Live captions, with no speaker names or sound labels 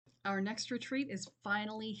Our next retreat is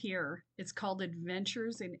finally here. It's called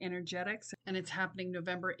Adventures in Energetics, and it's happening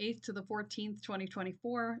November 8th to the 14th,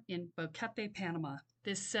 2024 in Boquete, Panama.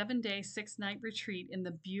 This 7-day, 6-night retreat in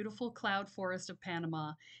the beautiful cloud forest of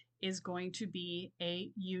Panama is going to be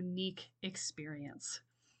a unique experience.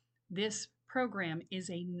 This program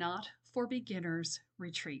is a not for beginners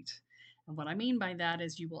retreat. And what I mean by that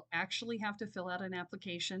is you will actually have to fill out an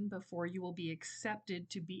application before you will be accepted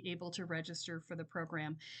to be able to register for the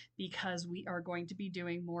program, because we are going to be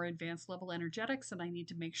doing more advanced level energetics, and I need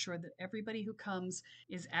to make sure that everybody who comes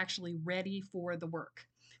is actually ready for the work.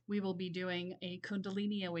 We will be doing a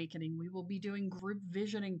Kundalini awakening. We will be doing group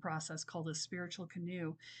visioning process called a spiritual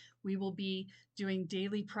canoe. We will be doing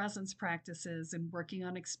daily presence practices and working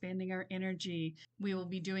on expanding our energy. We will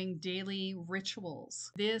be doing daily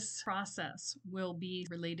rituals. This process will be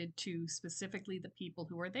related to specifically the people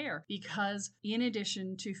who are there, because in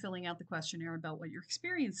addition to filling out the questionnaire about what your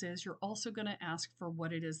experience is, you're also going to ask for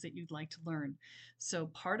what it is that you'd like to learn. So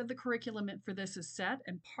part of the curriculum for this is set,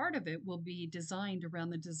 and part of it will be designed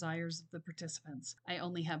around the desires of the participants. I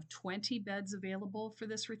only have 20 beds available for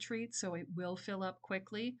this retreat, so it will fill up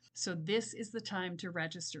quickly. So this is the time to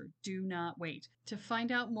register. Do not wait. To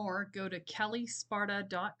find out more, go to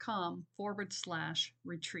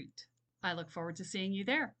kellysparta.com/retreat. I look forward to seeing you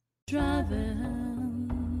there.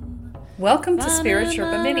 Welcome to Spirit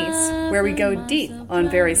Sherpa Minis, where we go deep on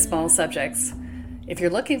very small subjects. If you're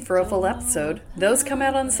looking for a full episode, those come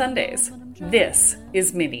out on Sundays. This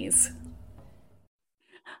is Minis.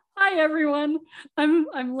 Hi everyone.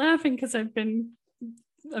 I'm laughing because I've been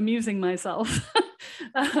amusing myself.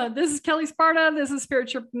 This is Kelly Sparta. This is Spirit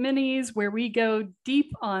Sherpa Minis, where we go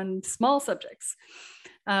deep on small subjects.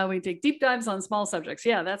 We take deep dives on small subjects.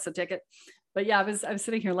 Yeah, that's a ticket. But yeah, I was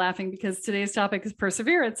sitting here laughing because today's topic is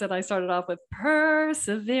perseverance, and I started off with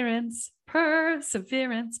perseverance.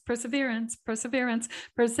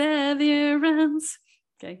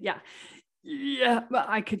 Okay, yeah, well,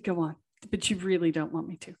 I could go on, but you really don't want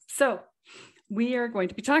me to. So we are going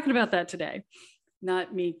to be talking about that today.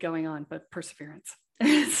 Not me going on, but perseverance.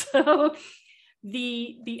 So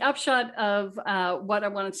the upshot of what I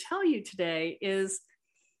want to tell you today is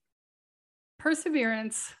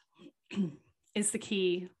perseverance is the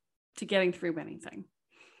key to getting through anything.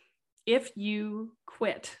 If you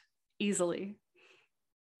quit easily,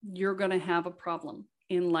 you're going to have a problem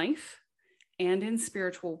in life and in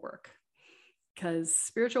spiritual work, because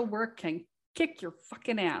spiritual work can kick your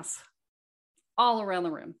fucking ass all around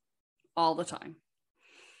the room all the time.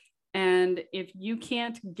 And if you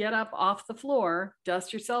can't get up off the floor,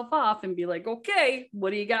 dust yourself off and be like, okay, what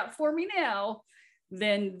do you got for me now?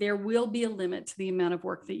 Then there will be a limit to the amount of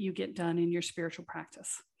work that you get done in your spiritual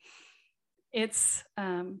practice. It's,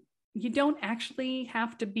 you don't actually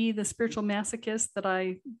have to be the spiritual masochist that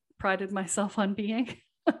I prided myself on being,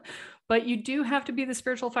 but you do have to be the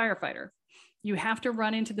spiritual firefighter. You have to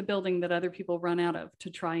run into the building that other people run out of to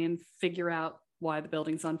try and figure out why the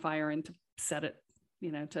building's on fire and to set it,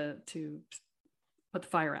 to put the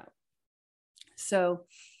fire out. So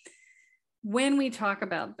when we talk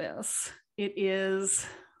about this, it is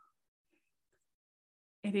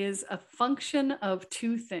a function of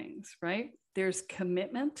two things, right? There's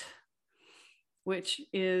commitment, which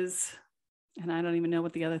is, and I don't even know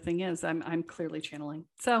what the other thing is. I'm clearly channeling.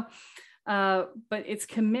 So, but it's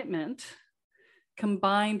commitment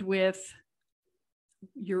combined with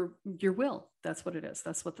your will. That's what it is.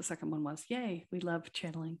 That's what the second one was. Yay, we love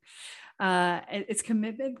channeling. It's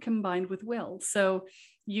commitment combined with will. So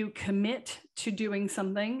you commit to doing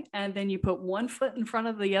something, and then you put one foot in front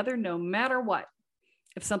of the other, no matter what.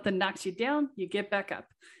 If something knocks you down, you get back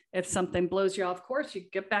up. If something blows you off course, you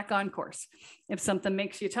get back on course. If something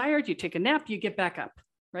makes you tired, you take a nap, you get back up,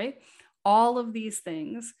 right? All of these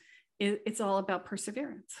things, it's all about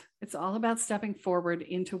perseverance. It's all about stepping forward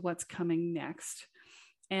into what's coming next.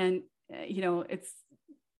 And, it's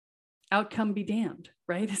outcome be damned,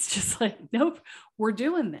 right? It's just like, nope, we're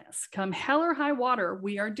doing this. Come hell or high water,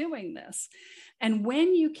 we are doing this. And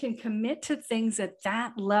when you can commit to things at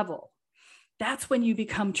that level, that's when you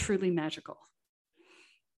become truly magical.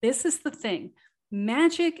 This is the thing.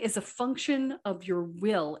 Magic is a function of your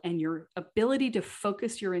will and your ability to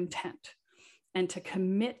focus your intent and to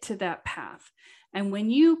commit to that path. And when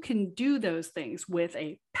you can do those things with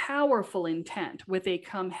a powerful intent, with a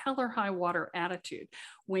come hell or high water attitude,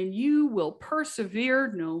 when you will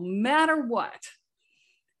persevere no matter what,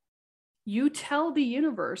 you tell the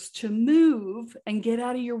universe to move and get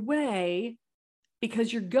out of your way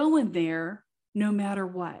because you're going there no matter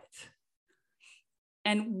what.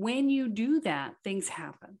 And when you do that, things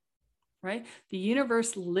happen. right? The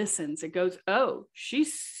universe listens. It goes, oh,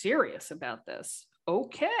 she's serious about this.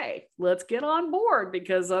 Okay, let's get on board,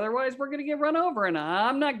 because otherwise we're going to get run over, and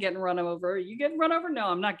I'm not getting run over. Are you getting run over? No,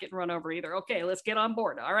 I'm not getting run over either. Okay, let's get on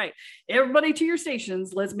board. All right, everybody to your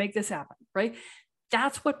stations. Let's make this happen, right?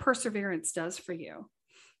 That's what perseverance does for you.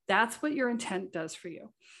 That's what your intent does for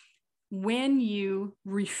you. When you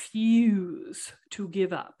refuse to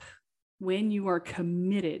give up, when you are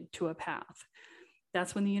committed to a path,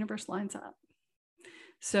 that's when the universe lines up.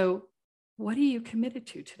 So, what are you committed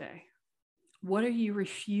to today? What are you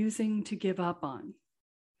refusing to give up on?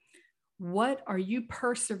 What are you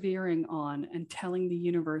persevering on and telling the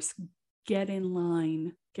universe, get in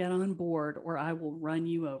line, get on board, or I will run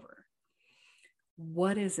you over?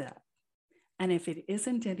 What is it? And if it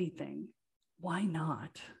isn't anything, why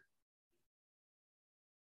not?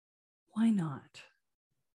 Why not?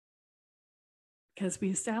 Because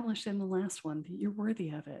we established in the last one that you're worthy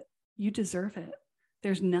of it. You deserve it.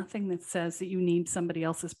 There's nothing that says that you need somebody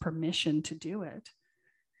else's permission to do it.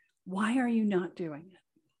 Why are you not doing it?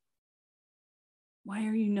 Why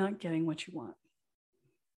are you not getting what you want?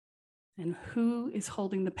 And who is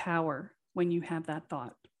holding the power when you have that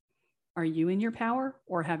thought? Are you in your power,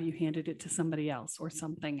 or have you handed it to somebody else or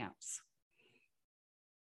something else?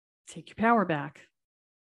 Take your power back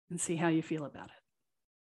and see how you feel about it.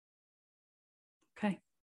 Okay.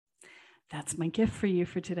 That's my gift for you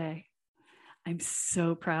for today. I'm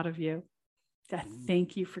so proud of you.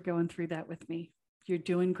 Thank you for going through that with me. You're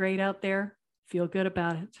doing great out there. Feel good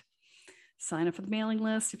about it. Sign up for the mailing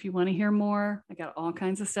list if you want to hear more. I got all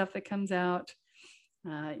kinds of stuff that comes out.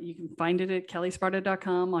 You can find it at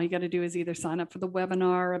kellysparta.com. All you got to do is either sign up for the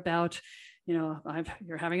webinar about,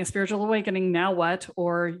 you're having a spiritual awakening, now what?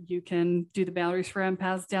 Or you can do the Boundaries for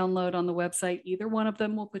Empaths download on the website. Either one of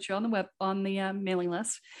them will put you on the mailing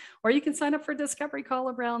list. Or you can sign up for a discovery call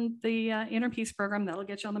around the Inner Peace program. That'll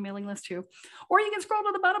get you on the mailing list too. Or you can scroll to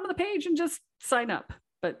the bottom of the page and just sign up.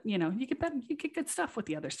 But you get good stuff with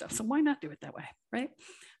the other stuff. So why not do it that way, right?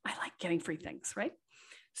 I like getting free things, right?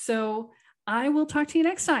 So I will talk to you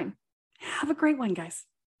next time. Have a great one, guys.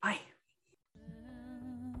 Bye.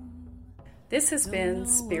 This has been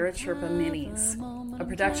Spirit Sherpa Minis, a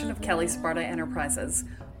production of Kelly Sparta Enterprises.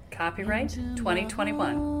 Copyright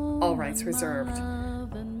 2021. All rights reserved.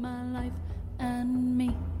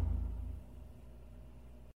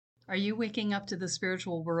 Are you waking up to the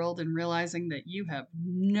spiritual world and realizing that you have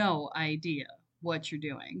no idea what you're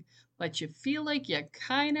doing, but you feel like you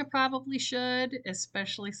kind of probably should,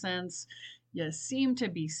 especially since you seem to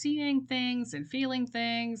be seeing things and feeling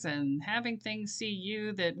things and having things see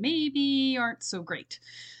you that maybe aren't so great,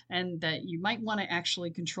 and that you might want to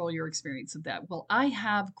actually control your experience of that? Well, I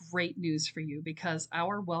have great news for you, because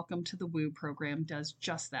our Welcome to the Woo program does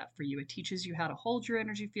just that for you. It teaches you how to hold your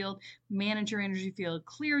energy field, manage your energy field,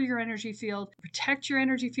 clear your energy field, protect your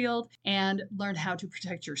energy field, and learn how to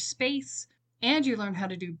protect your space. And you learn how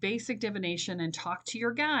to do basic divination and talk to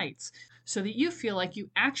your guides, so that you feel like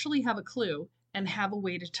you actually have a clue and have a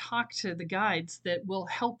way to talk to the guides that will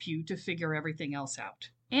help you to figure everything else out.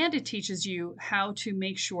 And it teaches you how to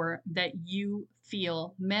make sure that you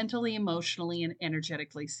feel mentally, emotionally, and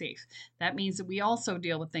energetically safe. That means that we also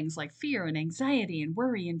deal with things like fear and anxiety and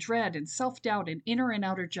worry and dread and self-doubt and inner and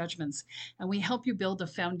outer judgments. And we help you build a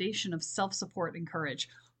foundation of self-support and courage.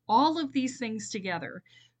 All of these things together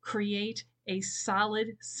create a solid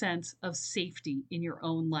sense of safety in your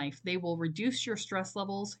own life. They will reduce your stress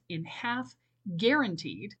levels in half,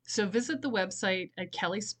 guaranteed. So visit the website at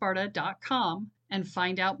kellysparta.com and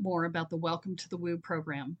find out more about the Welcome to the Woo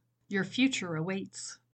program. Your future awaits.